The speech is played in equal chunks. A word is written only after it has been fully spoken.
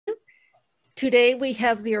Today we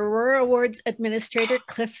have the Aurora Awards administrator,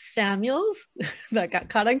 Cliff Samuels. That got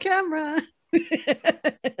caught on camera.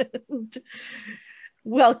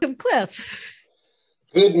 Welcome, Cliff.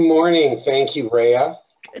 Good morning. Thank you, Rhea.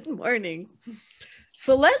 Good morning.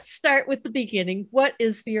 So let's start with the beginning. What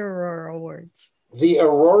is the Aurora Awards? The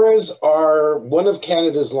Auroras are one of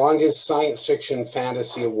Canada's longest science fiction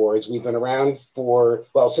fantasy awards. We've been around since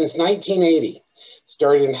 1980.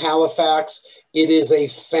 Started in Halifax. It is a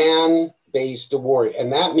fan-based award,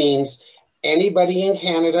 and that means anybody in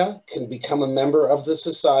Canada can become a member of the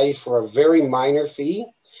society for a very minor fee,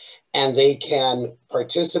 and they can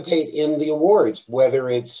participate in the awards, whether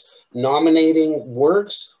it's nominating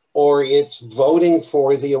works or it's voting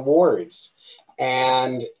for the awards.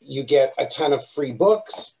 And you get a ton of free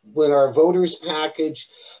books with our voters package,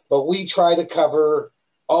 but we try to cover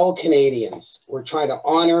all Canadians. We're trying to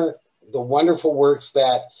honor the wonderful works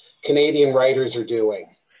that Canadian writers are doing.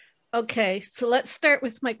 Okay, so let's start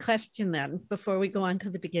with my question then, before we go on to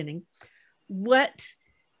the beginning. What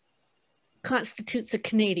constitutes a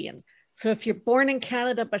Canadian? So if you're born in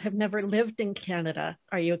Canada but have never lived in Canada,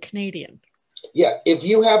 are you a Canadian? Yeah, if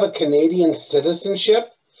you have a Canadian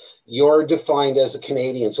citizenship, you're defined as a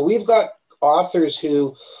Canadian. So we've got authors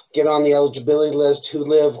who get on the eligibility list who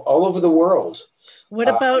live all over the world. What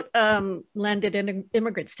about landed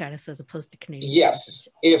immigrant status as opposed to Canadian? Yes,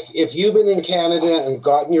 if you've been in Canada and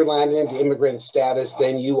gotten your landed immigrant status,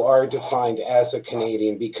 then you are defined as a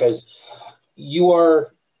Canadian because you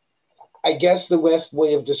are, I guess the best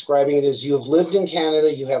way of describing it is you have lived in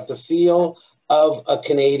Canada, you have the feel of a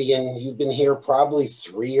Canadian, you've been here probably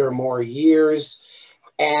 3 or more years,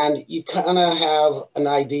 and you kind of have an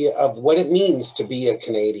idea of what it means to be a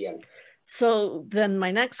Canadian. So then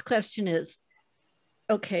my next question is,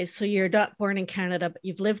 okay, so you're not born in Canada, but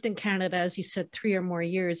you've lived in Canada, as you said, 3 or more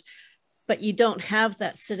years, but you don't have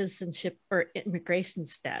that citizenship or immigration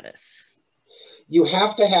status. You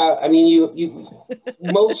have to have, I mean, you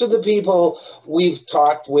most of the people we've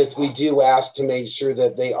talked with, we do ask to make sure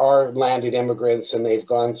that they are landed immigrants and they've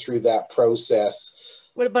gone through that process.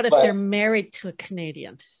 What about if they're married to a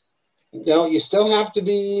Canadian? No, you still have to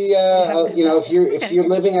be, if you're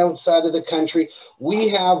living outside of the country. We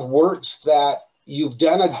have works that you've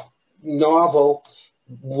done a novel,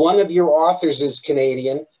 one of your authors is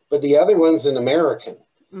Canadian, but the other one's an American.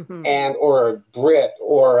 Mm-hmm. Or a Brit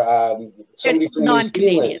or somebody from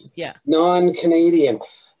non-Canadian, yeah. Non-Canadian.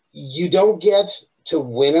 You don't get to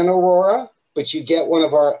win an Aurora, but you get one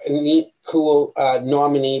of our neat, cool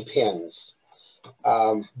nominee pins.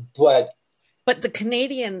 But the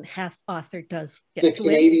Canadian half author does get the to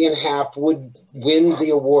Canadian win. half would win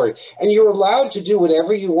the award. And you're allowed to do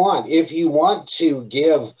whatever you want. If you want to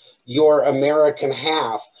give your American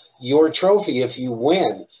half your trophy if you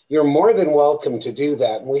win, you're more than welcome to do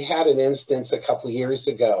that. And we had an instance a couple of years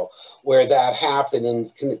ago where that happened,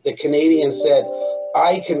 and the Canadian said,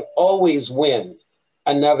 I can always win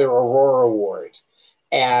another Aurora Award.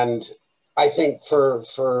 And I think for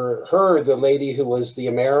her, the lady who was the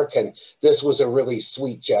American, this was a really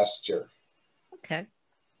sweet gesture. Okay.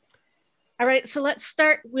 All right, so let's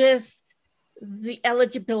start with the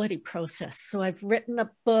eligibility process. So I've written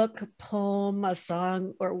a book, a poem, a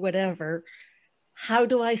song, or whatever. How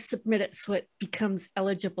do I submit it so it becomes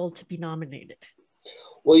eligible to be nominated?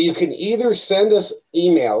 Well, you can either send us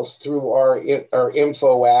emails through our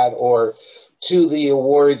info ad or to the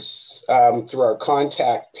awards through our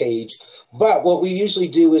contact page. But what we usually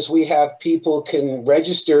do is we have people can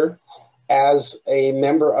register as a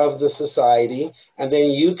member of the society, and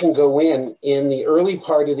then you can go in the early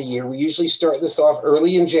part of the year. We usually start this off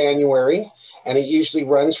early in January, and it usually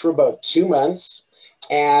runs for about 2 months.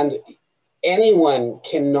 And anyone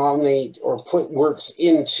can nominate or put works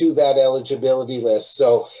into that eligibility list.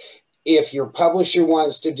 So if your publisher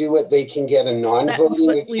wants to do it, they can get a non-voting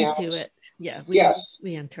account. We do it. Yeah,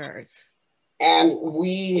 we enter ours. And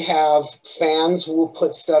we have fans who will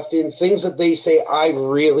put stuff in, things that they say, I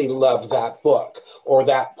really love that book or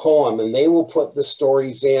that poem. And they will put the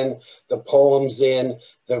stories in, the poems in,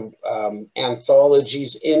 the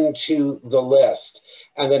anthologies into the list.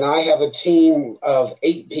 And then I have a team of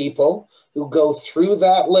 8 people who go through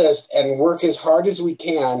that list and work as hard as we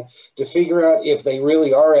can to figure out if they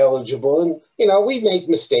really are eligible. And, we make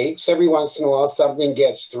mistakes. Every once in a while, something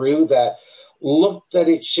gets through that looked that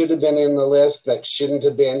it should have been in the list, that shouldn't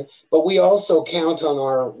have been. But we also count on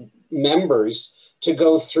our members to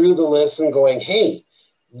go through the list and going, hey,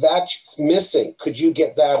 that's missing. Could you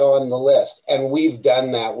get that on the list? And we've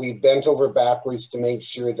done that. We've bent over backwards to make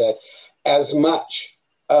sure that as much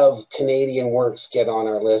of Canadian works get on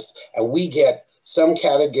our list. And we get, some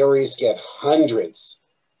categories get hundreds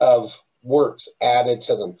of works added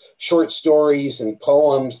to them. Short stories and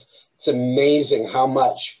poems. It's amazing how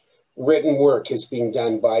much written work is being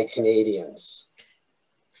done by Canadians.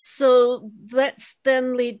 So let's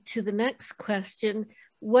then lead to the next question.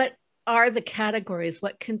 What are the categories?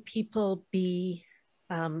 What can people be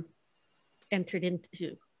entered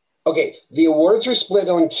into? Okay, the awards are split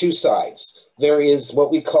on two sides. There is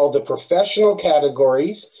what we call the professional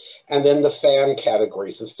categories and then the fan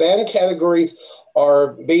categories. The fan categories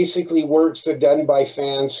are basically works that are done by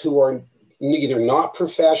fans who are either not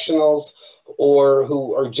professionals or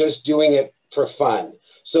who are just doing it for fun.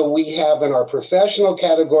 So we have in our professional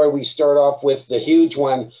category, we start off with the huge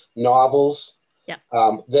one, novels. Yeah.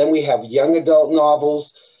 Then we have young adult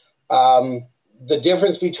novels. The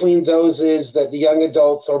difference between those is that the young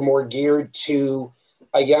adults are more geared to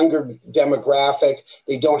a younger demographic.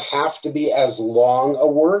 They don't have to be as long a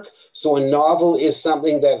work. So a novel is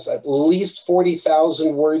something that's at least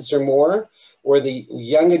 40,000 words or more, where the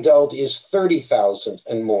young adult is 30,000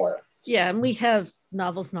 and more. Yeah, and we have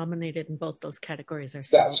novels nominated in both those categories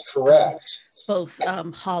ourselves. That's correct. Both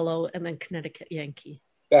Hollow and then Connecticut Yankee.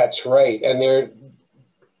 That's right. And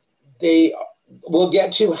we'll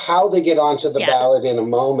get to how they get onto the ballot in a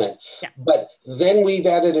moment. Yeah. But then we've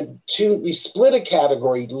added we split a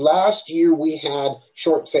category. Last year we had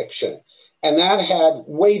short fiction, and that had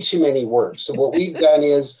way too many words. So what we've done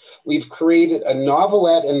is we've created a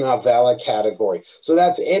novelette and novella category. So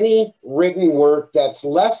that's any written work that's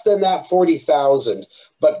less than that 40,000,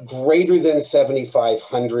 but greater than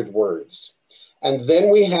 7,500 words. And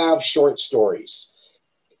then we have short stories.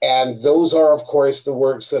 And those are, of course, the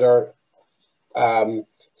works that are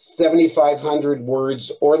 7,500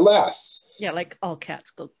 words or less. Yeah, like All Cats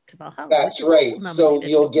Go to Valhalla. That's right. So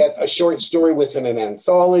you'll get a short story within an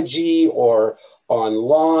anthology or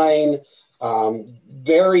online,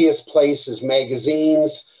 various places,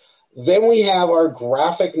 magazines. Then we have our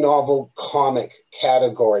graphic novel comic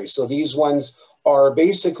category. So these ones are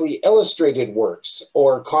basically illustrated works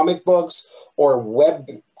or comic books or web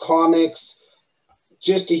comics.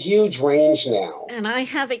 Just a huge range now. And I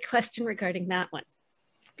have a question regarding that one,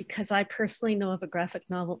 because I personally know of a graphic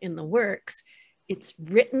novel in the works. It's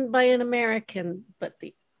written by an American, but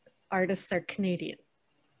the artists are Canadian.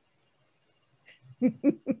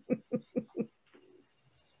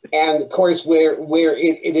 And of course, where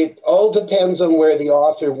it all depends on where the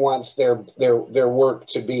author wants their work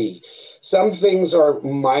to be. Some things are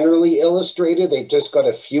minorly illustrated. They've just got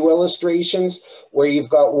a few illustrations, where you've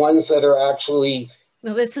got ones that are actually.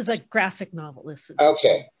 No, this is a graphic novel. This is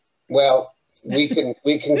okay. Well, we can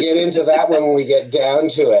get into that one when we get down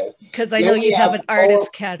to it. Because I know you have an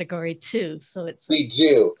artist category too, so it's. We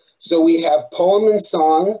do. So we have poem and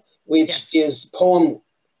song, which is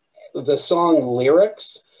the song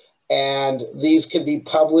lyrics, and these can be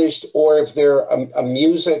published, or if they're a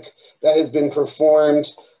music that has been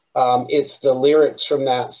performed, it's the lyrics from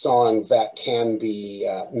that song that can be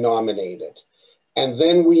nominated. And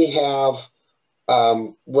then we have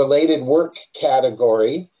related work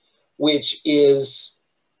category, which is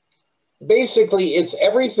basically, it's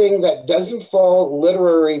everything that doesn't fall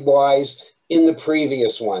literary wise in the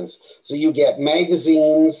previous ones. So you get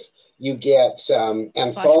magazines, you get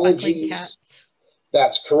anthologies.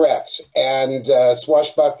 That's correct. And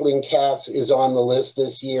Swashbuckling Cats is on the list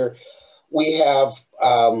this year. We have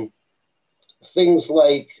things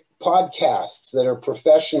like podcasts that are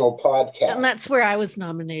professional podcasts. And that's where I was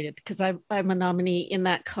nominated, because I'm a nominee in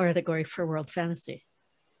that category for World Fantasy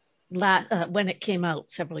when it came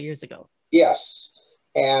out several years ago. Yes.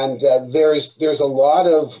 And there's a lot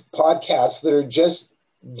of podcasts that are just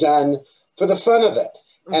done for the fun of it.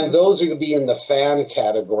 Mm-hmm. And those are going to be in the fan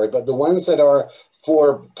category. But the ones that are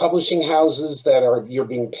for publishing houses you're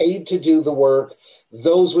being paid to do the work,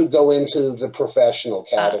 those would go into the professional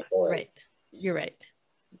category. Right. You're right.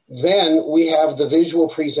 Then we have the visual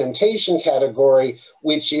presentation category,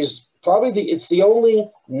 which is probably it's the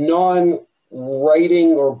only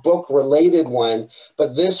non-writing or book-related one,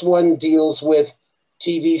 but this one deals with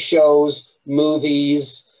TV shows,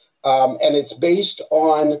 movies, and it's based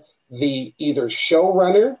on the either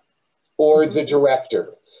showrunner or the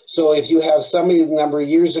director. So if you have somebody, a number of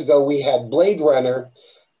years ago, we had Blade Runner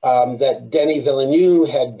that Denis Villeneuve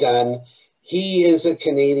had done. He is a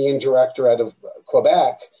Canadian director out of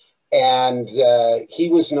Quebec, and he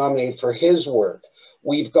was nominated for his work.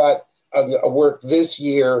 We've got a work this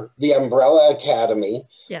year, The Umbrella Academy,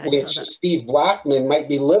 which Steve Blackman might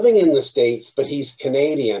be living in the States, but he's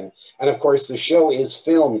Canadian. And of course, the show is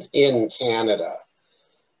filmed in Canada.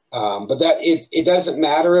 But it doesn't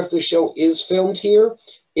matter if the show is filmed here.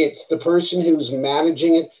 It's the person who's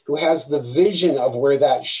managing it, who has the vision of where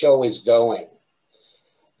that show is going.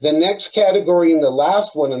 The next category and the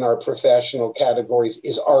last one in our professional categories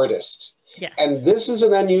is artist. Yes. And this is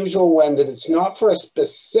an unusual one that it's not for a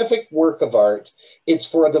specific work of art. It's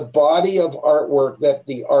for the body of artwork that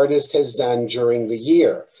the artist has done during the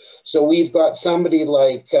year. So we've got somebody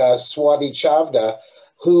like Swati Chavda,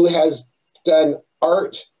 who has done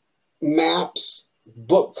art, maps,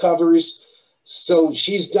 book covers. So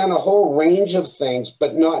she's done a whole range of things,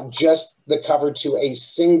 but not just the cover to a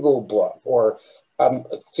single book or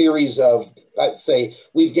theories of, let's say,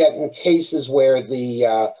 we've gotten cases where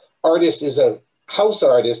the artist is a house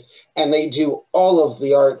artist and they do all of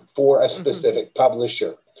the art for a specific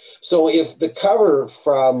publisher. So if the cover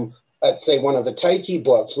from, let's say, one of the Tyche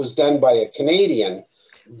books was done by a Canadian,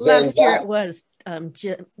 last year it was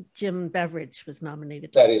Jim Beveridge was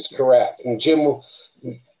nominated. That is correct. And Jim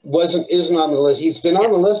isn't on the list. He's been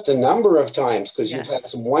on the list a number of times because you've had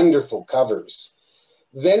some wonderful covers.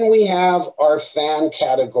 Then we have our fan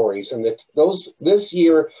categories, and this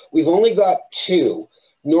year we've only got 2.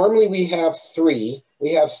 Normally we have 3.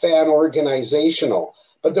 We have fan organizational,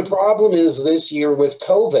 but the problem is this year with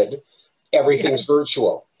COVID, everything's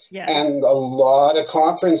virtual. And a lot of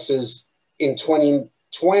conferences in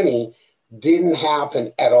 2020 didn't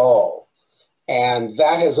happen at all. And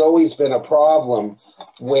that has always been a problem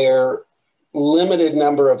where limited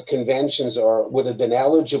number of conventions would have been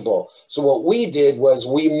eligible. So what we did was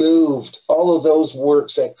we moved all of those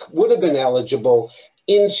works that would have been eligible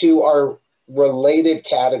into our related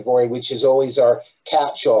category, which is always our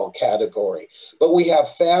catch-all category. But we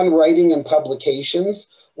have fan writing and publications,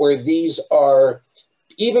 where these are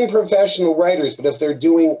even professional writers, but if they're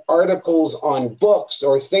doing articles on books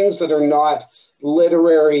or things that are not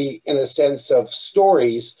literary in a sense of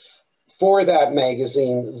stories for that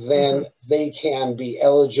magazine, then they can be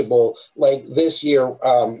eligible. Like this year,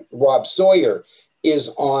 Rob Sawyer is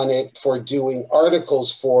on it for doing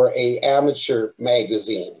articles for a amateur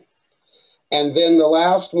magazine. And then the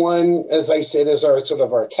last one, as I said, is our sort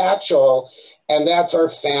of our catch-all, and that's our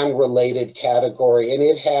fan-related category. And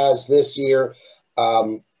it has this year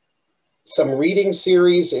some reading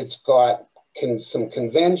series. It's got some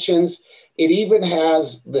conventions. It even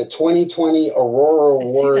has the 2020 Aurora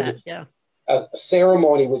Award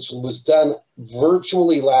ceremony, which was done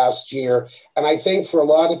virtually last year. And I think for a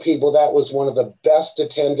lot of people, that was one of the best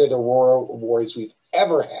attended Aurora Awards we've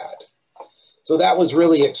ever had. So that was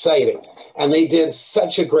really exciting. And they did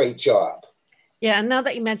such a great job. Yeah, and now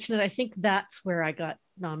that you mention it, I think that's where I got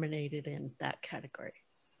nominated in that category.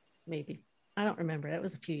 Maybe. I don't remember. That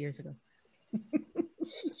was a few years ago.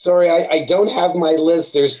 Sorry, I don't have my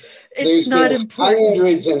list. There's not been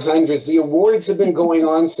hundreds and hundreds. The awards have been going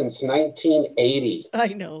on since 1980. I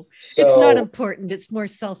know. So, it's not important. It's more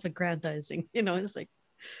self-aggrandizing. You know, it's like,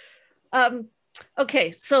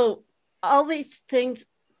 okay, so all these things,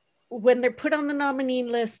 when they're put on the nominee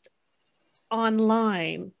list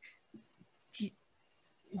online,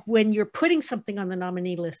 when you're putting something on the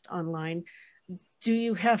nominee list online, do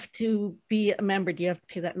you have to be a member? Do you have to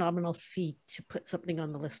pay that nominal fee to put something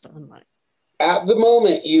on the list online? At the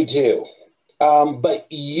moment, you do. But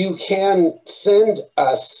you can send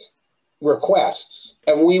us requests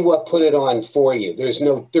and we will put it on for you. There's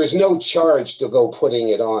no charge to go putting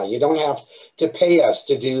it on. You don't have to pay us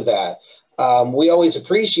to do that. We always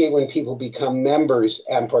appreciate when people become members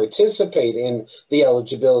and participate in the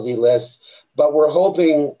eligibility list. But we're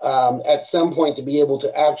hoping at some point to be able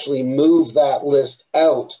to actually move that list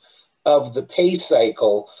out of the pay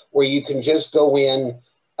cycle where you can just go in,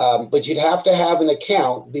 but you'd have to have an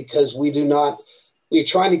account because we're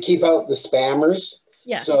trying to keep out the spammers.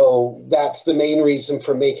 Yes. So that's the main reason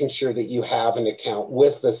for making sure that you have an account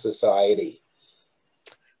with the society.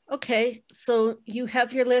 Okay, so you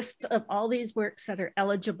have your list of all these works that are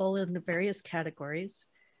eligible in the various categories.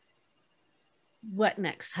 What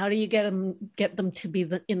next? How do you get them to be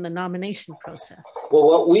in the nomination process? Well,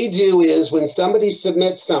 what we do is when somebody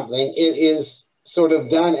submits something, it is sort of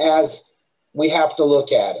done as we have to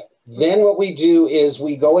look at it. Then what we do is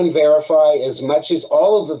we go and verify as much as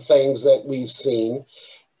all of the things that we've seen.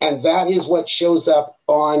 And that is what shows up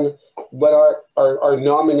on what our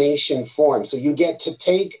nomination form. So you get to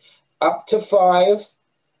take up to 5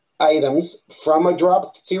 items from a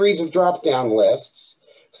series of drop-down lists.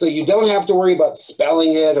 So you don't have to worry about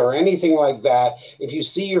spelling it or anything like that. If you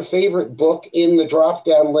see your favorite book in the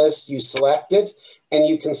drop-down list, you select it, and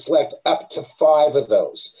you can select up to 5 of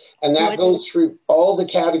those. And that goes through all the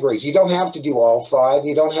categories. You don't have to do all 5.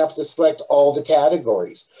 You don't have to select all the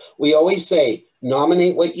categories. We always say,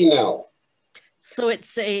 nominate what you know. So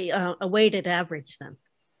it's a weighted average then?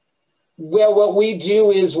 Well, what we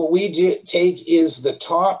do take is the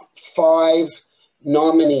top 5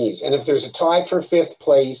 nominees. And if there's a tie for 5th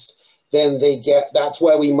place, then that's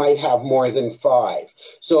why we might have more than 5.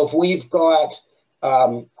 So if we've got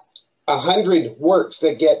 100 works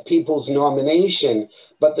that get people's nomination,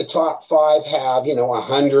 but the top 5 have,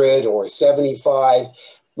 100 or 75,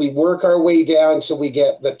 we work our way down till we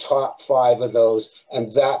get the top 5 of those,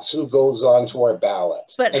 and that's who goes on to our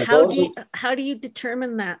ballot. But and how do you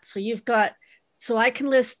determine that? So I can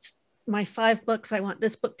list my 5 books. I want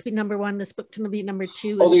this book to be number 1, this book to be number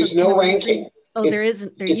 2. Oh, there's no ranking. Oh, there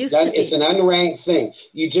isn't. There used to be. It's an unranked thing.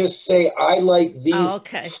 You just say, I like these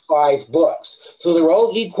 5 books. So they're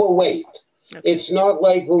all equal weight. Okay. It's not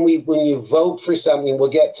like when you vote for something, we'll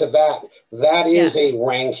get to that. That is a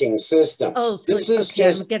ranking system. Oh, so this is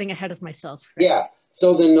just, I'm getting ahead of myself. Right? Yeah.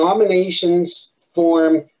 So the nominations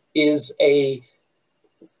form is an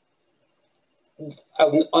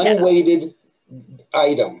unweighted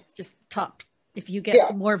item. It's just top. If you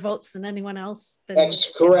get more votes than anyone else, then that's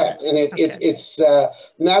correct. And and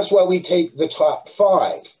that's why we take the top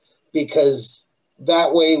 5, because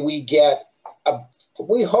that way we get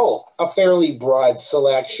we hope a fairly broad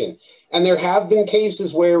selection. And there have been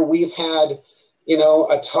cases where we've had,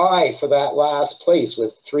 a tie for that last place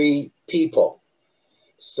with 3 people.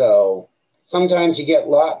 So sometimes you get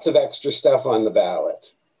lots of extra stuff on the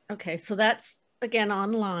ballot. Okay, so that's again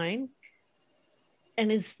online. And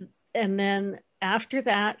then after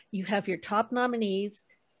that, you have your top nominees.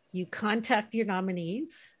 You contact your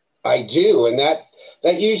nominees. I do, and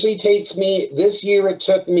that usually takes me. This year, it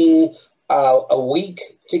took me a week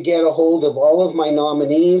to get a hold of all of my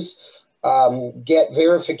nominees, get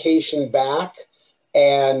verification back,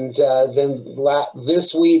 and then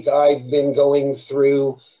this week I've been going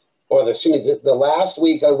through, the last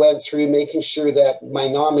week I went through making sure that my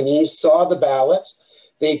nominees saw the ballot.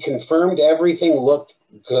 They confirmed everything looked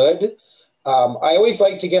good. I always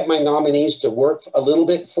like to get my nominees to work a little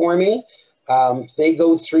bit for me. They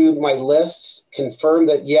go through my lists, confirm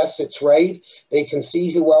that, yes, it's right. They can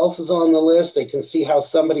see who else is on the list. They can see how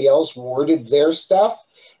somebody else worded their stuff.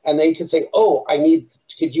 And they can say, oh,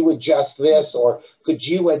 could you adjust this? Or could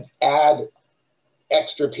you add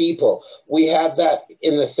extra people? We had that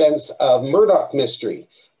in the sense of Murdoch Mystery.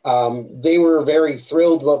 They were very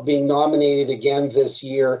thrilled about being nominated again this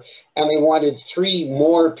year, and they wanted 3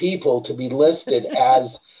 more people to be listed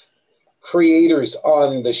as creators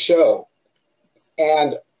on the show.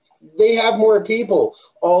 And they have more people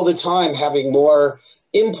all the time having more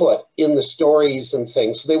input in the stories and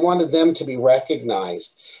things. So they wanted them to be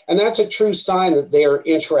recognized. And that's a true sign that they're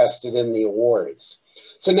interested in the awards.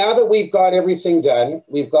 So now that we've got everything done,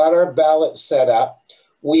 we've got our ballot set up,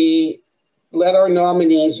 we let our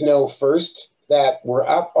nominees know first that we're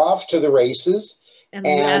off to the races. And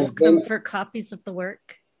you ask them for copies of the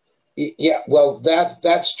work? Yeah, well,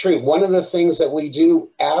 that's true. One of the things that we do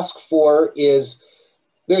ask for is,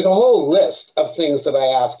 there's a whole list of things that I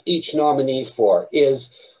ask each nominee for,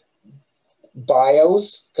 is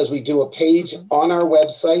bios, because we do a page on our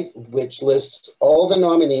website which lists all the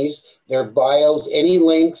nominees, their bios, any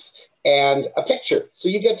links, and a picture. So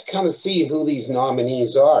you get to kind of see who these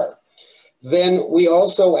nominees are. Then we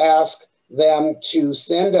also ask them to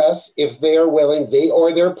send us, if they are willing, they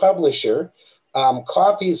or their publisher,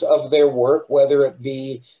 copies of their work, whether it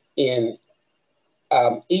be in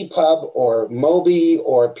EPUB or MOBI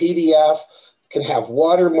or PDF, can have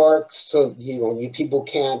watermarks so people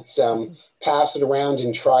can't pass it around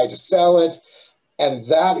and try to sell it. And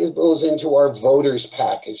that goes into our voters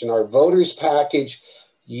package. And our voters package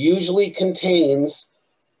usually contains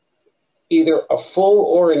either a full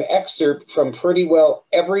or an excerpt from pretty well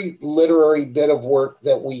every literary bit of work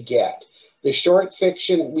that we get. The short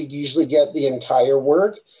fiction, we usually get the entire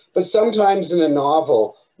work, but sometimes in a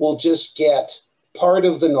novel, we'll just get part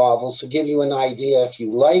of the novel to give you an idea if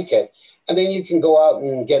you like it. And then you can go out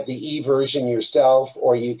and get the e-version yourself,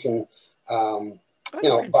 or you can,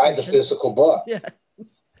 buy the physical book. Yeah.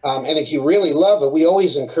 And if you really love it, we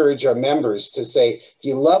always encourage our members to say, if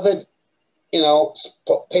you love it,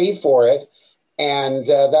 pay for it, and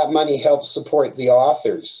that money helps support the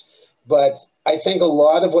authors. But I think a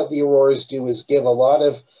lot of what the Auroras do is give a lot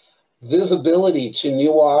of visibility to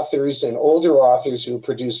new authors and older authors who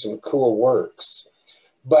produce some cool works.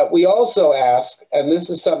 But we also ask, and this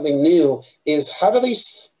is something new, is how do they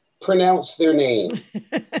pronounce their name?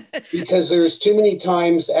 Because there's too many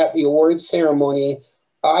times at the awards ceremony,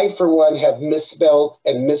 I, for one, have misspelled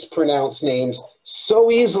and mispronounced names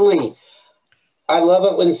so easily. I love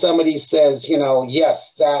it when somebody says,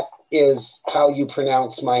 yes, that is how you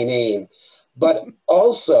pronounce my name. But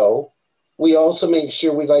also, we also make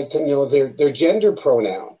sure we like to know their gender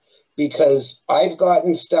pronoun, because I've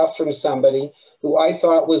gotten stuff from somebody who I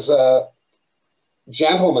thought was a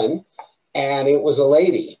gentleman and it was a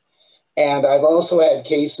lady. And I've also had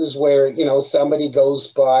cases where, you know, somebody goes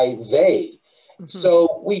by they.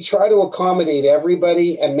 So we try to accommodate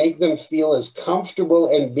everybody and make them feel as comfortable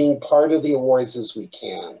and being part of the awards as we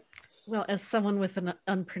can. Well, as someone with an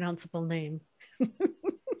unpronounceable name.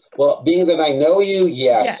 Well, being that I know you,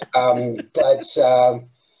 yes. Yeah. But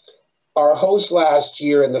our host last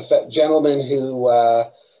year and the gentleman who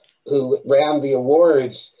ran the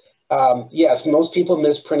awards, yes, most people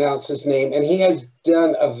mispronounce his name, and he has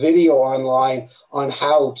done a video online on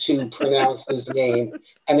how to pronounce his name,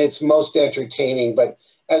 and it's most entertaining. But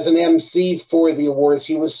as an MC for the awards,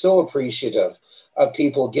 he was so appreciative of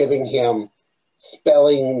people giving him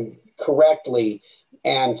spelling correctly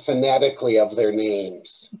and phonetically of their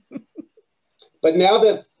names. But now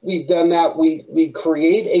that we've done that, we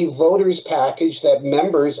create a voters package that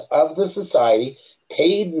members of the society,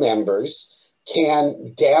 paid members,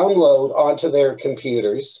 can download onto their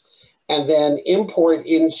computers and then import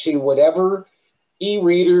into whatever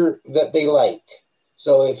e-reader that they like.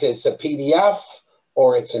 So if it's a PDF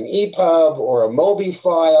or it's an EPUB or a Mobi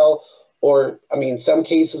file, or, I mean, some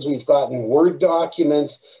cases we've gotten Word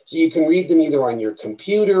documents, so you can read them either on your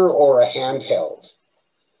computer or a handheld,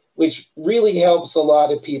 which really helps a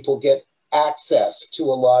lot of people get access to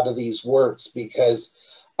a lot of these works, because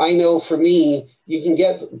I know for me, you can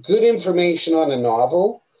get good information on a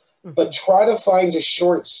novel, but try to find a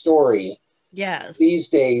short story. Yes. These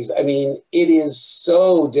days, I mean, it is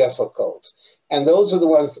so difficult. And those are the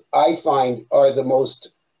ones I find are the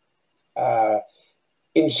most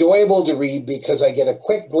enjoyable to read, because I get a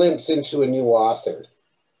quick glimpse into a new author.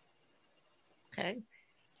 Okay.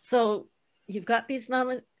 So you've got these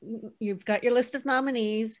you've got your list of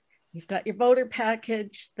nominees, you've got your voter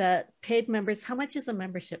package that paid members. How much is a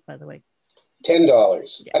membership, by the way?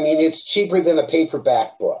 $10. Yeah. I mean, it's cheaper than a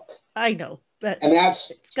paperback book. I know. And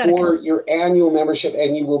that's for your annual membership,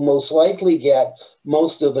 and you will most likely get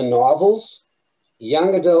most of the novels,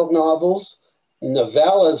 young adult novels,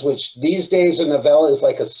 novellas, which these days a novella is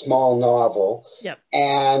like a small novel. Yep.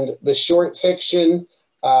 And the short fiction.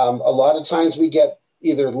 A lot of times we get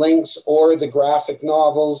either links or the graphic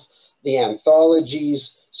novels, the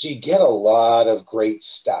anthologies. So you get a lot of great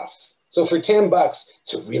stuff. So for $10,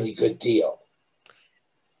 it's a really good deal.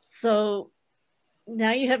 So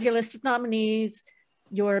now you have your list of nominees.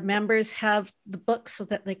 Your members have the books so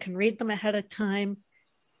that they can read them ahead of time.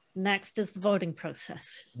 Next is the voting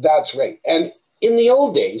process. That's right. And in the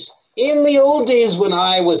old days when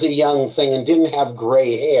I was a young thing and didn't have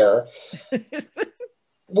gray hair,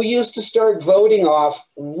 we used to start voting off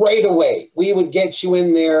right away. We would get you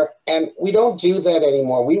in there, and we don't do that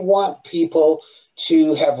anymore. We want people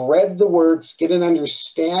to have read the works, get an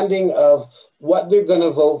understanding of what they're going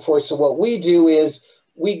to vote for. So what we do is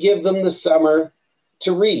we give them the summer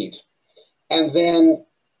to read. And then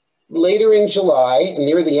later in July, and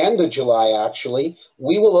near the end of July actually,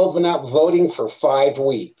 we will open up voting for 5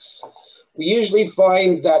 weeks. We usually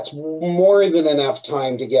find that's more than enough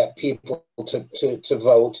time to get people to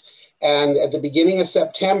vote. And at the beginning of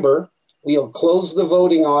September, we'll close the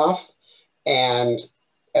voting off. And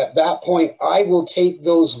at that point, I will take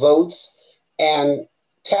those votes and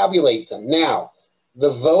tabulate them. Now,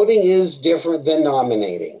 the voting is different than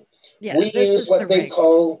nominating. Yeah, we use what they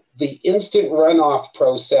call the instant runoff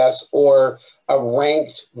process, or a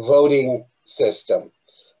ranked voting system.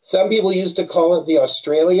 Some people used to call it the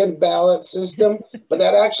Australian ballot system, but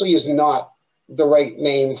that actually is not the right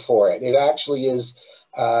name for it. It actually is,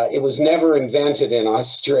 it was never invented in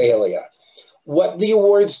Australia. What the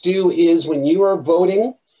awards do is when you are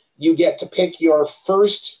voting, you get to pick your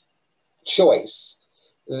first choice.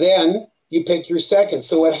 Then you pick your second.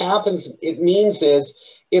 So what happens, it means is,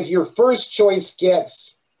 if your first choice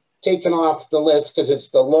gets taken off the list because it's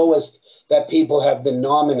the lowest that people have been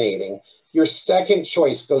nominating, your second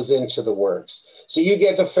choice goes into the works. So you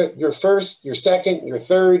get to your first, your second, your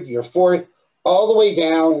third, your fourth, all the way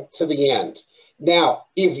down to the end. Now,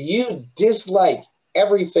 if you dislike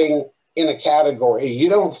everything in a category, you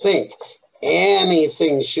don't think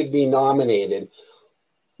anything should be nominated,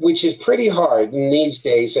 which is pretty hard in these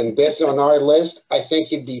days, and based on our list, I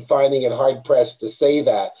think you'd be finding it hard-pressed to say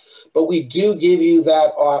that. But we do give you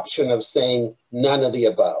that option of saying none of the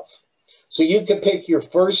above. So you could pick your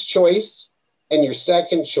first choice and your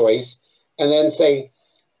second choice, and then say,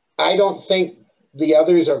 I don't think the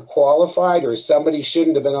others are qualified, or somebody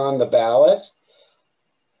shouldn't have been on the ballot.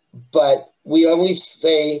 But we only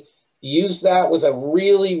say, use that with a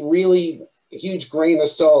really, really huge grain of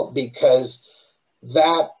salt, because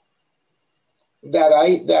that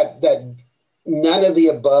none of the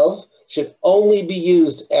above should only be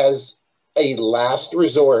used as a last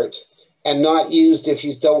resort and not used if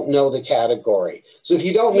you don't know the category. So if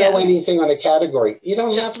you don't know anything on a category, you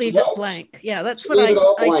don't have to leave vote. It blank. Yeah, that's what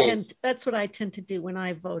that's what I tend to do when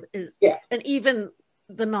I vote is, yeah. And even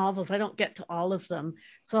the novels, I don't get to all of them.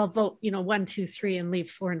 So I'll vote, 1, 2, 3 and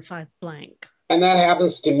leave 4 and 5 blank. And that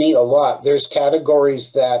happens to me a lot. There's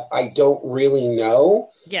categories that I don't really know.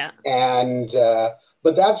 Yeah. And,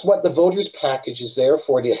 but that's what the voters package is there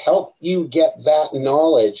for, to help you get that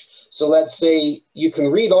knowledge. So let's say you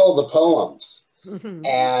can read all the poems. Mm-hmm.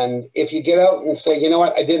 And if you get out and say, you know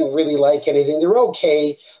what, I didn't really like anything, they're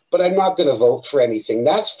okay, but I'm not going to vote for anything.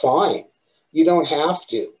 That's fine. You don't have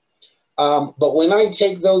to. But when I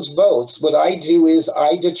take those votes, what I do is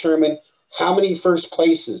I determine how many first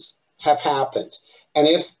places have happened. And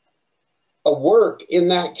if a work in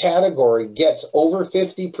that category gets over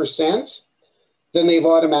 50%, then they've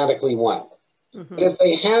automatically won. Mm-hmm. But if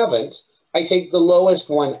they haven't, I take the lowest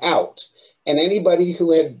one out. And anybody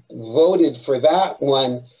who had voted for that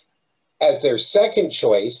one as their second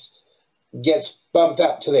choice gets bumped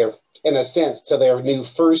up to their, in a sense, to their new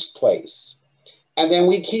first place. And then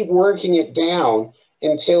we keep working it down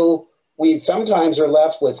until we sometimes are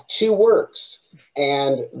left with 2 works,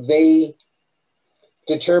 and they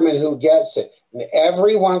determine who gets it. And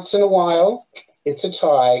every once in a while, it's a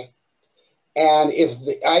tie. And if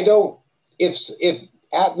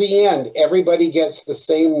at the end everybody gets the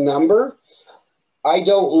same number, I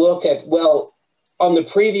don't look at, well, on the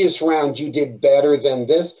previous round you did better than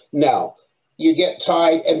this. No, you get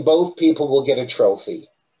tied, and both people will get a trophy.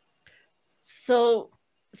 So,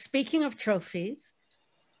 speaking of trophies,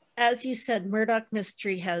 as you said, Murdoch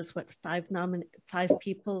Mystery has what, 5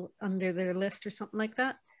 people under their list or something like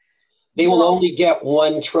that? They will only get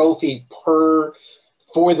 1 trophy for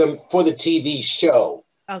the TV show.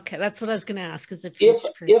 Okay, that's what I was going to ask. Is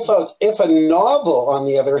if a novel, on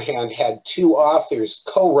the other hand, had 2 authors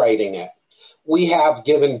co-writing it, we have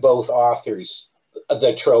given both authors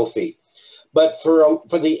the trophy. But for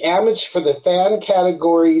the fan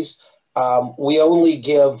categories, we only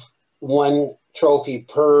give 1 trophy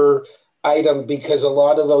per item, because a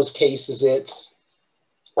lot of those cases it's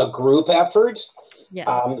a group effort.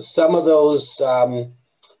 Yeah. Some of those,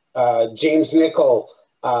 James Nichol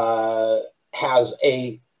has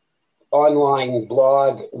a online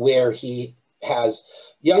blog where he has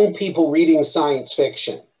young people reading science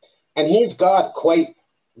fiction, and he's got quite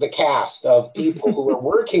the cast of people who are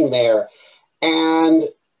working there. And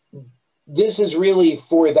this is really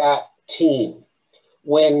for that team.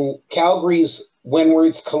 When Calgary's When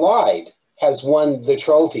Words Collide has won the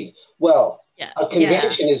trophy, well, a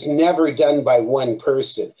convention is never done by 1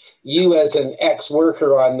 person. You, as an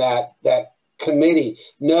ex-worker on that committee,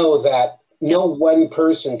 know that no one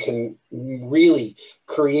person can really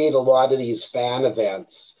create a lot of these fan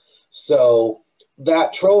events. So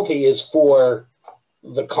that trophy is for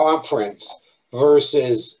the conference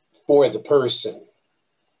versus for the person.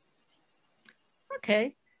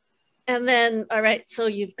 Okay. And then, all right, so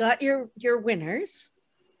you've got your winners.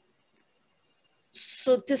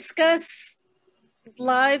 So discuss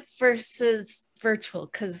live versus virtual,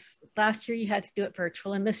 because last year you had to do it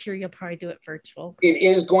virtual, and this year you'll probably do it virtual. It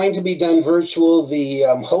is going to be done virtual. The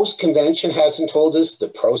host convention hasn't told us the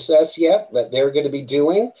process yet that they're going to be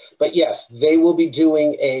doing, but yes, they will be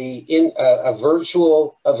doing a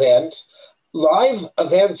virtual event. Live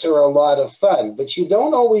events are a lot of fun, but you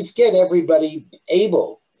don't always get everybody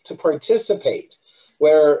able to participate.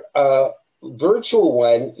 Where a virtual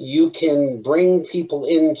one, you can bring people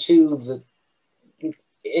into the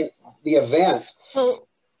event. So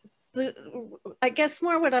I guess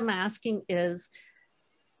more what I'm asking is,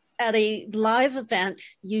 at a live event,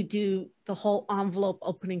 you do the whole envelope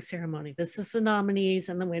opening ceremony. This is the nominees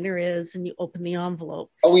and the winner is, and you open the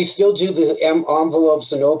envelope. Oh, we still do the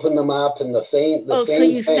envelopes and open them up and the same so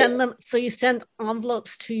you thing. Send them. So you send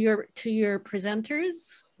envelopes to your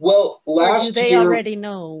presenters. Well, last year, they already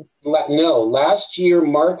know. No, last year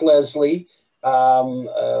Mark Leslie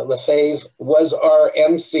Lefebvre was our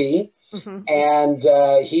MC, mm-hmm. and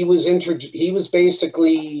he was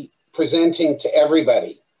basically presenting to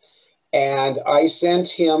everybody. And I sent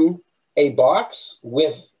him a box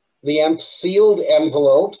with the sealed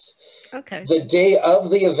envelopes. Okay. The day of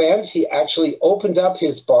the event, he actually opened up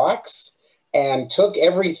his box and took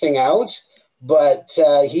everything out. But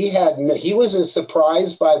he was as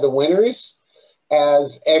surprised by the winners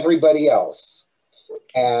as everybody else.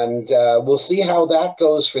 And we'll see how that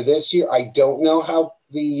goes for this year. I don't know how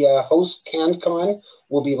the host CanCon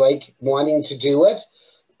will be like wanting to do it.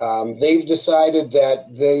 They've decided that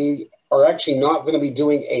they are actually not going to be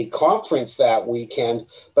doing a conference that weekend,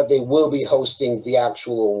 but they will be hosting the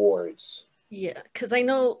actual awards. Yeah, because I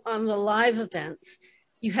know on the live events,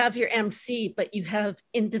 you have your MC, but you have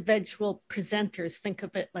individual presenters. Think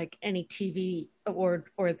of it like any TV award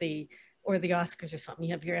or the Oscars or something.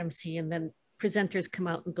 You have your MC, and then presenters come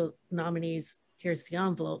out and go, nominees, here's the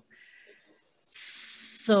envelope.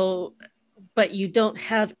 So, but you don't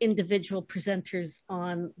have individual presenters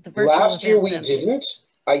on the virtual event. Last year we didn't.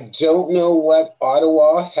 I don't know what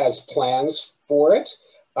Ottawa has plans for it.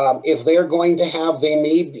 If they're going to have, they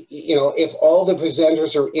may be, you know, if all the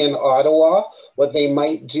presenters are in Ottawa, what they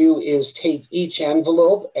might do is take each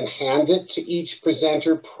envelope and hand it to each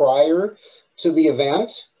presenter prior to the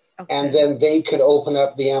event. Okay. And then they could open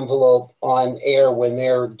up the envelope on air when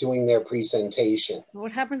they're doing their presentation.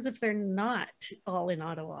 What happens if they're not all in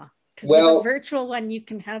Ottawa? Because well, with a virtual one, you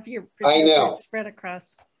can have your presenters spread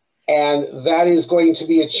across. And that is going to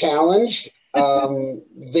be a challenge.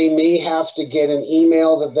 They may have to get an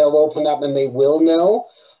email that they'll open up and they will know.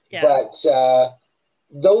 Yeah. But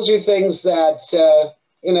those are things that,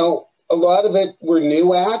 you know, a lot of it we're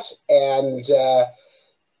new at, and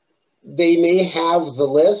they may have the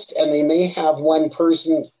list and they may have one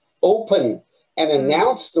person open and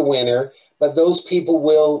announce the winner, but those people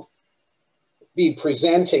will be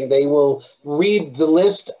presenting. They will read the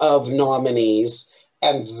list of nominees,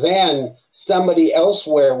 and then somebody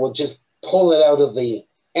elsewhere will just pull it out of the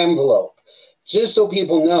envelope. Just so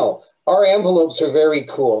people know, our envelopes are very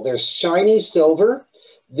cool. They're shiny silver.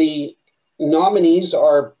 The nominees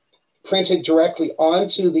are printed directly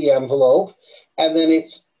onto the envelope, and then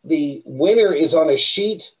the winner is on a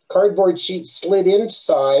sheet, cardboard sheet slid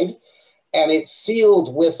inside, and it's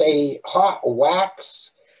sealed with a hot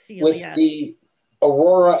wax with the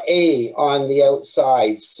Aurora A on the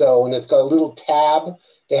outside. So, and it's got a little tab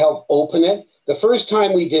to help open it. The first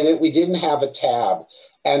time we did it, we didn't have a tab.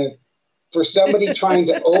 And for somebody trying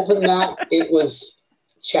to open that, it was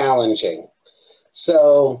challenging.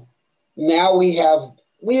 So now we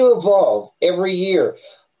evolve every year.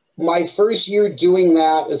 My first year doing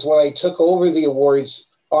that is when I took over the awards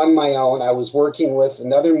on my own. I was working with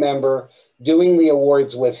another member, doing the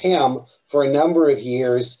awards with him for a number of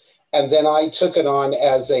years. And then I took it on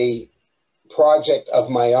as a project of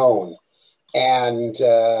my own. And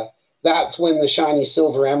that's when the shiny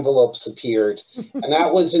silver envelopes appeared. And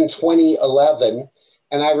that was in 2011.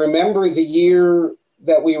 And I remember the year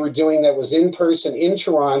that we were doing that was in person in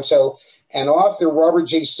Toronto, and author Robert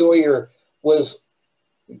J. Sawyer was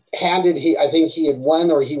handed, I think he had won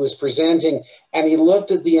or he was presenting, and he looked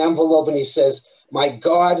at the envelope and he says, "My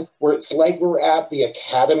God, it's like we're at the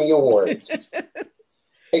Academy Awards."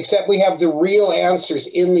 Except we have the real answers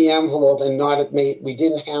in the envelope and we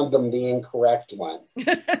didn't hand them the incorrect one.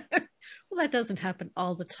 Well, that doesn't happen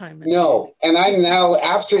all the time. No, and I'm now,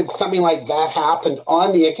 after something like that happened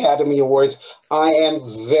on the Academy Awards, I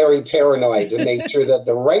am very paranoid to make sure that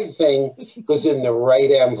the right thing goes in the right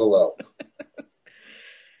envelope.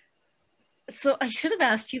 So I should have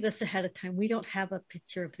asked you this ahead of time. We don't have a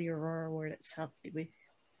picture of the Aurora Award itself, do we?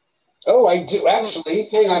 Oh, I do, actually.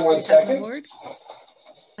 Hang on one second.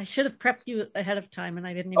 I should have prepped you ahead of time, and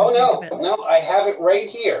I didn't even think of it. No, I have it right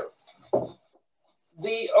here.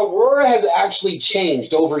 The Aurora has actually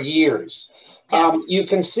changed over years. Yes. You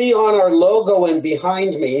can see on our logo and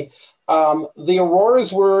behind me, the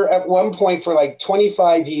Auroras were at one point for like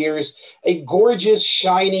 25 years, a gorgeous,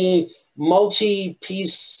 shiny,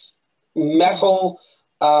 multi-piece metal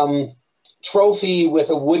trophy with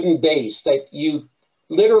a wooden base that you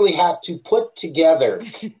literally had to put together.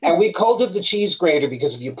 And we called it the cheese grater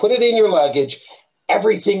because if you put it in your luggage,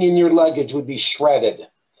 everything in your luggage would be shredded.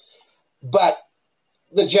 But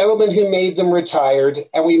the gentleman who made them retired,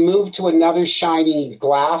 and we moved to another shiny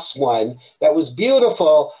glass one that was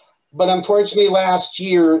beautiful, but unfortunately last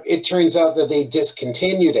year, it turns out that they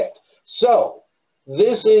discontinued it. So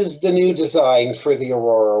this is the new design for the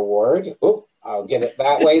Aurora Award. Oop, I'll get it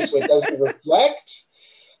that way so it doesn't reflect.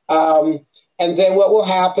 And then what will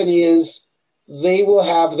happen is they will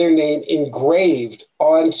have their name engraved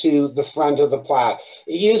onto the front of the plaque.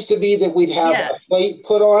 It used to be that we'd have a plate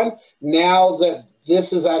put on. Now that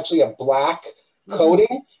this is actually a black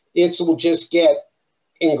coating, it will just get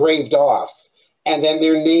engraved off. And then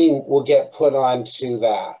their name will get put onto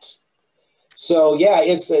that. So yeah,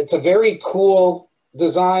 it's a very cool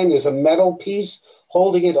design. There's a metal piece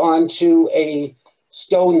holding it onto a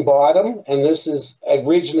stone bottom, and this is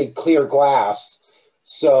originally clear glass.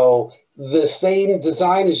 So the same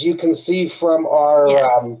design as you can see from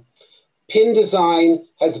our pin design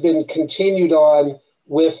has been continued on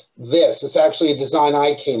with this. It's actually a design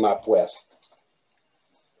I came up with.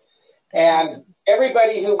 And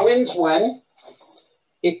everybody who wins one,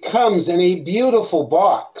 it comes in a beautiful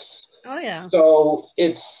box. Oh, yeah. So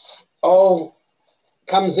it's all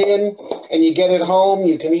comes in and you get it home.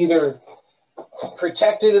 You can either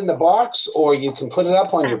protect it in the box or you can put it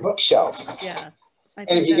up on your bookshelf. Yeah.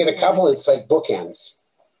 And if you get a couple, it's like bookends.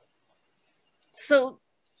 So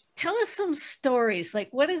tell us some stories. Like,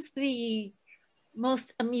 what is the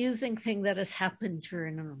most amusing thing that has happened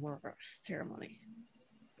during an Aurora ceremony?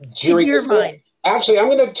 In your mind. Actually, I'm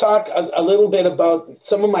going to talk a little bit about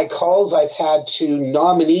some of my calls I've had to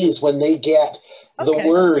nominees when they get the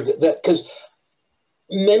word, that because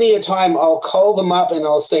many a time I'll call them up and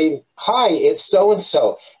I'll say, hi, it's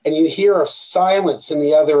so-and-so. And you hear a silence in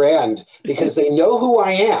the other end because they know who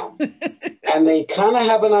I am. And they kind of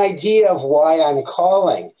have an idea of why I'm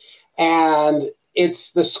calling. And it's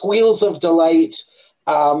the squeals of delight,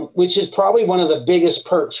 which is probably one of the biggest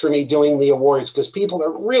perks for me doing the awards, because people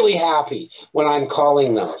are really happy when I'm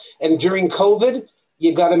calling them. And during COVID,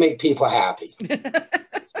 you got to make people happy.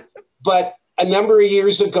 But a number of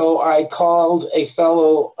years ago, I called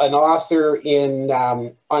an author in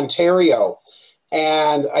Ontario,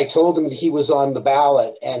 and I told him he was on the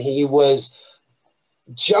ballot, and he was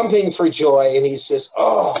jumping for joy. And he says,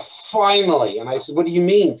 oh, finally. And I said, what do you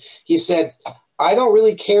mean? He said, I don't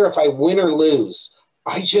really care if I win or lose.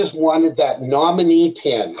 I just wanted that nominee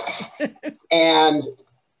pin. And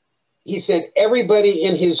he said everybody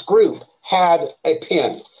in his group had a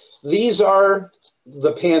pin. These are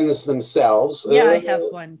the pins themselves. Yeah, I have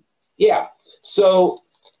one. Yeah. So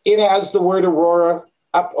it has the word Aurora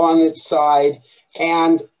up on its side,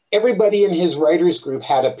 and everybody in his writers group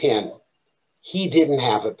had a pin. He didn't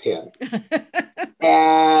have a pin.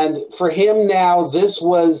 And for him now, this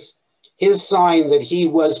was his sign that he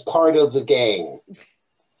was part of the gang.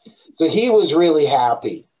 So he was really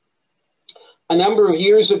happy. A number of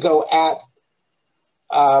years ago at,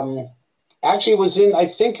 actually it was in, I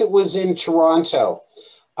think it was in Toronto,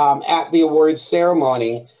 at the awards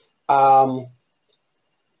ceremony. I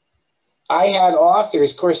had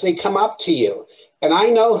authors, of course, they come up to you and I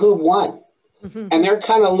know who won. And they're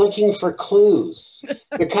kind of looking for clues.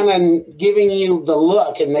 They're kind of giving you the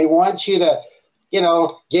look, and they want you to, you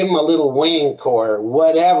know, give them a little wink or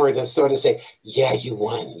whatever to sort of say, yeah, you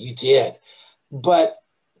won, you did. But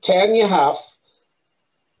Tanya Huff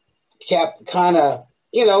kept kind of,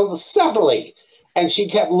 you know, subtly, and she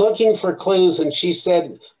kept looking for clues. And she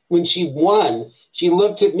said, when she won, she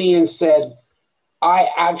looked at me and said, I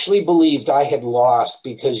actually believed I had lost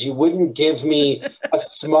because you wouldn't give me a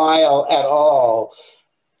smile at all.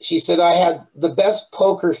 She said I had the best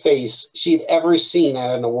poker face she'd ever seen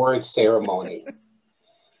at an awards ceremony.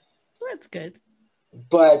 That's good.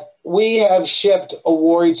 But we have shipped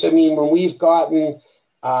awards. I mean, when we've gotten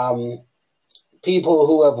people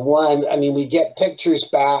who have won, I mean, we get pictures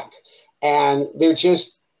back and they're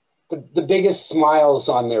just the biggest smiles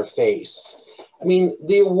on their face. I mean,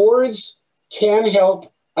 the awards can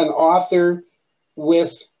help an author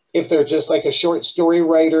with, if they're just like a short story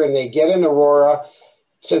writer and they get an Aurora,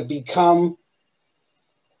 to become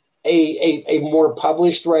a more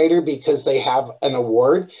published writer because they have an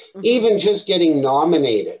award, even just getting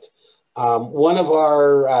nominated. One of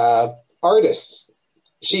our artists,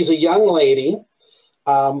 she's a young lady.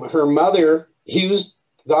 Her mother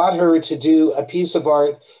got her to do a piece of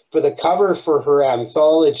art for the cover for her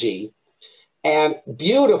anthology. And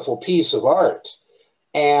beautiful piece of art.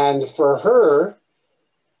 And for her,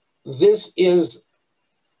 this is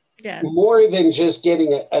more than just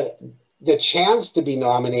getting the chance to be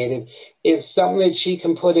nominated. It's something that she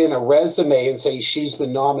can put in a resume and say she's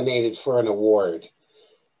been nominated for an award.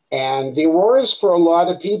 And the awards for a lot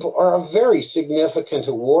of people are a very significant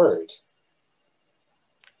award.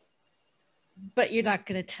 But you're not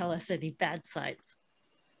going to tell us any bad sides.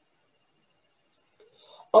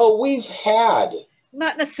 Oh, we've had.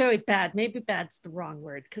 Not necessarily bad. Maybe bad's the wrong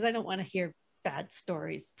word, because I don't want to hear bad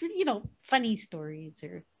stories. But, you know, funny stories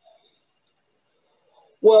or.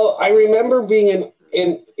 Well, I remember being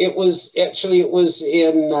it was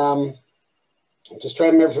in, I'm just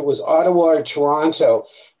trying to remember if it was Ottawa or Toronto.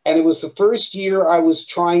 And it was the first year I was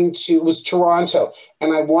it was Toronto,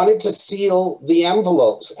 and I wanted to seal the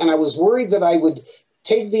envelopes. And I was worried that I would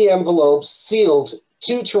take the envelopes sealed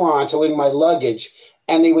to Toronto in my luggage,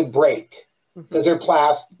 and they would break because they're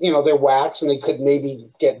plastic, you know, they're wax, and they could maybe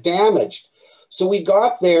get damaged. So we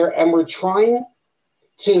got there and we're trying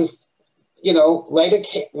to, you know, light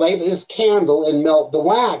this candle and melt the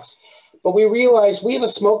wax. But we realized we have a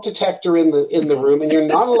smoke detector in the room, and you're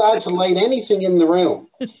not allowed to light anything in the room.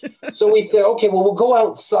 So we said, okay, well, we'll go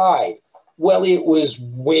outside. Well, it was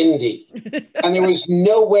windy, and there was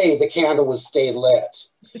no way the candle would stay lit.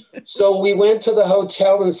 So we went to the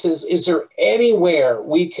hotel and says, is there anywhere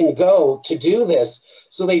we can go to do this?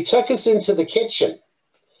 So they took us into the kitchen,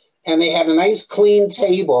 and they had a nice clean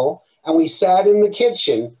table, and we sat in the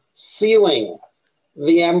kitchen sealing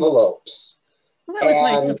the envelopes. Well, that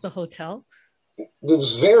was nice of the hotel. It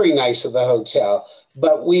was very nice of the hotel.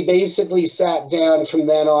 But we basically sat down from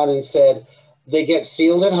then on and said, they get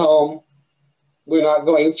sealed at home. We're not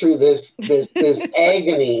going through this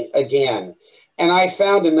agony again. And I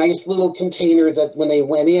found a nice little container that when they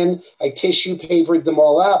went in, I tissue papered them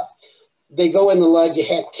all up. They go in the luggage,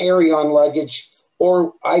 carry-on luggage,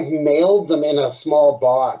 or I've mailed them in a small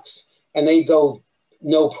box, and they go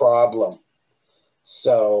no problem.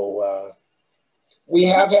 So we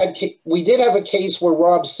did have a case where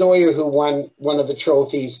Rob Sawyer, who won one of the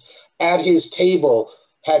trophies, at his table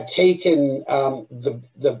had taken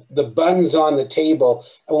the buns on the table,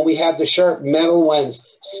 and when we had the sharp metal ones,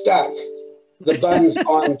 stuck the buns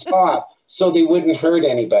on top so they wouldn't hurt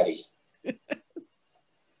anybody.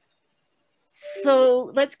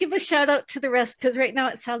 So let's give a shout out to the rest, because right now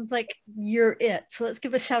it sounds like you're it. So let's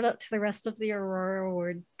give a shout out to the rest of the Aurora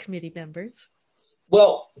Award committee members.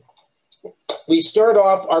 Well, we start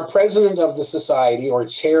off, our president of the society, or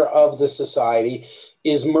chair of the society,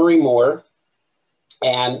 is Murray Moore.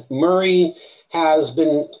 And Murray has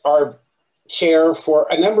been our chair for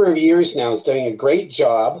a number of years now. He's doing a great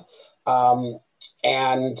job.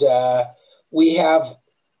 We have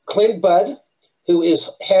Clint Budd, who is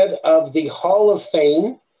head of the Hall of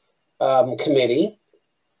Fame committee,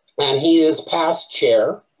 and he is past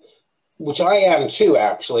chair, which I am too,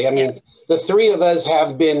 actually. I mean, the three of us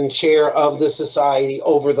have been chair of the society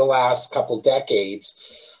over the last couple decades.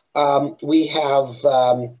 We have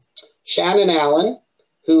Shannon Allen,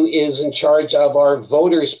 who is in charge of our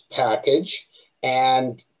voters package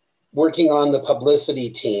and working on the publicity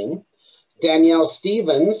team. Danielle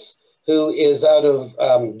Stevens, who is out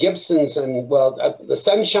of Gibson's and, the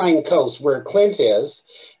Sunshine Coast, where Clint is,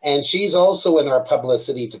 and she's also in our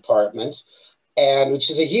publicity department, and which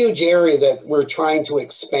is a huge area that we're trying to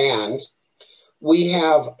expand. We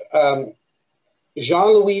have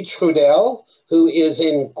Jean-Louis Trudel, who is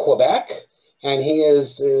in Quebec, and he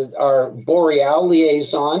is our Boreal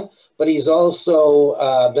liaison, but he's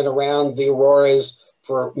also been around the Auroras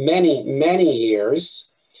for many, many years.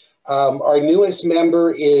 Our newest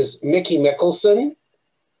member is Mickey Mickelson,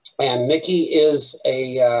 and Mickey is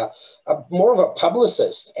more of a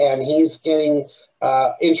publicist, and he's getting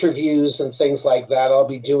interviews and things like that. I'll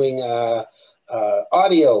be doing a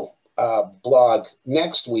audio blog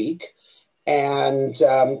next week. And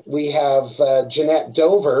we have Jeanette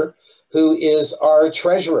Dover, who is our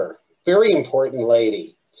treasurer, very important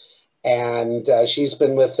lady. And she's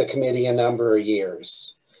been with the committee a number of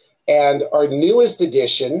years. And our newest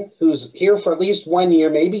addition, who's here for at least 1 year,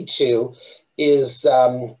 maybe two, is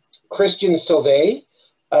Christian Sauvé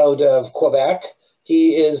out of Quebec.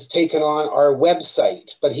 He is taken on our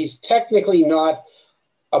website, but he's technically not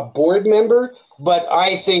a board member, but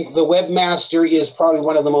I think the webmaster is probably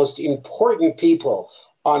one of the most important people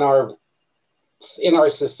in our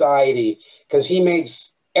society, because he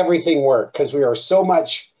makes everything work, because we are so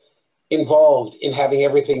much involved in having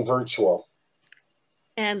everything virtual.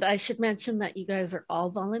 And I should mention that you guys are all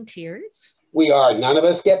volunteers. We are. None of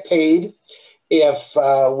us get paid. If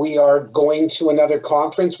we are going to another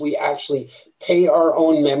conference, we actually pay our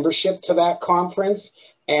own membership to that conference,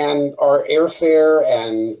 and our airfare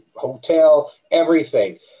and hotel,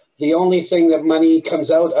 everything. The only thing that money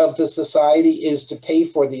comes out of the society is to pay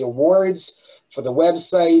for the awards, for the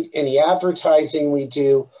website, any advertising we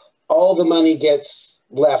do. All the money gets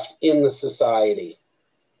left in the society.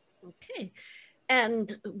 Okay.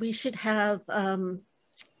 And we should have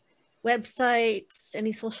websites,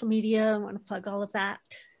 any social media. I want to plug all of that.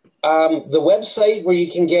 The website where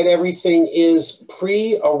you can get everything is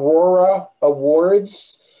Prix-Aurora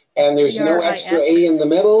Awards, and there's no extra A in the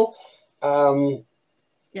middle.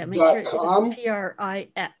 Yeah, make sure it's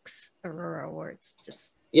P-R-I-X, Aurora Awards.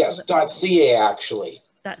 Just yes, so .ca actually.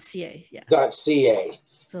 .ca, yeah. .ca.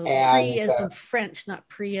 So Prix as in French, not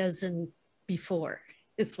Prix as in before.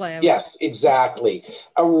 Is why I was. Yes, exactly.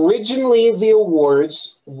 Originally, the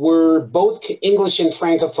awards were both English and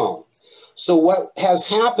Francophone. So what has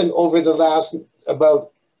happened over the last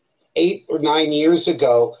about 8 or 9 years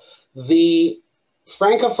ago, the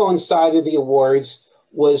Francophone side of the awards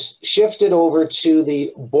was shifted over to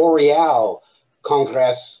the Boreal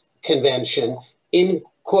Congress Convention in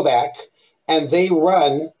Quebec, and they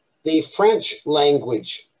run the French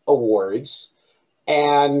language awards.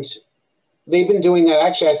 And they've been doing that.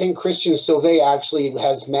 Actually, I think Christian Sauvé actually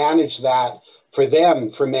has managed that for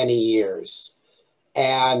them for many years.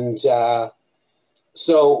 And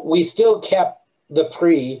so we still kept the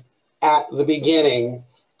Prix at the beginning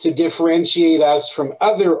to differentiate us from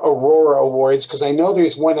other Aurora Awards, because I know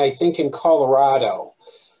there's one, I think, in Colorado.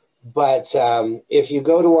 But if you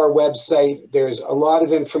go to our website, there's a lot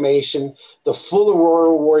of information. The full Aurora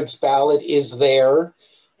Awards ballot is there.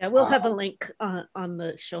 Yeah, we'll have a link on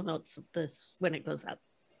the show notes of this when it goes up.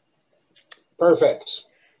 Perfect.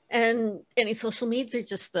 And any social medias or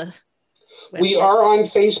just the website? We are on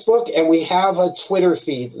Facebook and we have a Twitter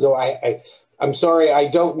feed, though I'm sorry, I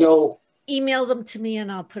don't know. Email them to me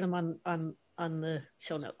and I'll put them on the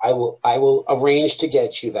show notes. I will arrange to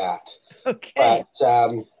get you that. Okay.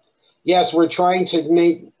 But yes, we're trying to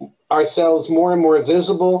make ourselves more and more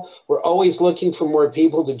visible. We're always looking for more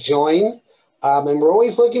people to join. And we're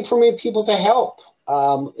always looking for more people to help.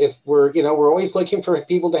 If we're always looking for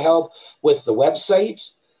people to help with the website,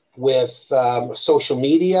 with social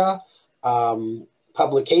media,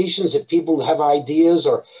 publications. If people have ideas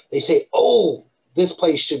or they say, oh, this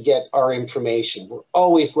place should get our information. We're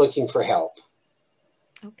always looking for help.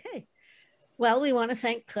 Okay. Well, we want to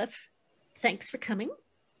thank Cliff. Thanks for coming.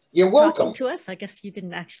 You're welcome. Talking to us. I guess you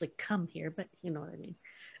didn't actually come here, but you know what I mean.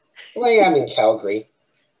 Well, I am in Calgary.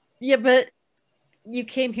 Yeah, but you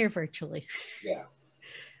came here virtually. Yeah.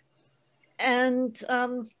 And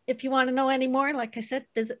if you want to know any more, like I said,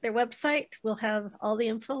 visit their website. We'll have all the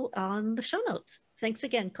info on the show notes. Thanks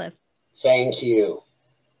again, Cliff. Thank you.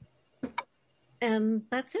 And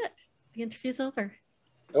that's it. The interview's over.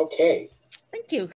 Okay. Thank you.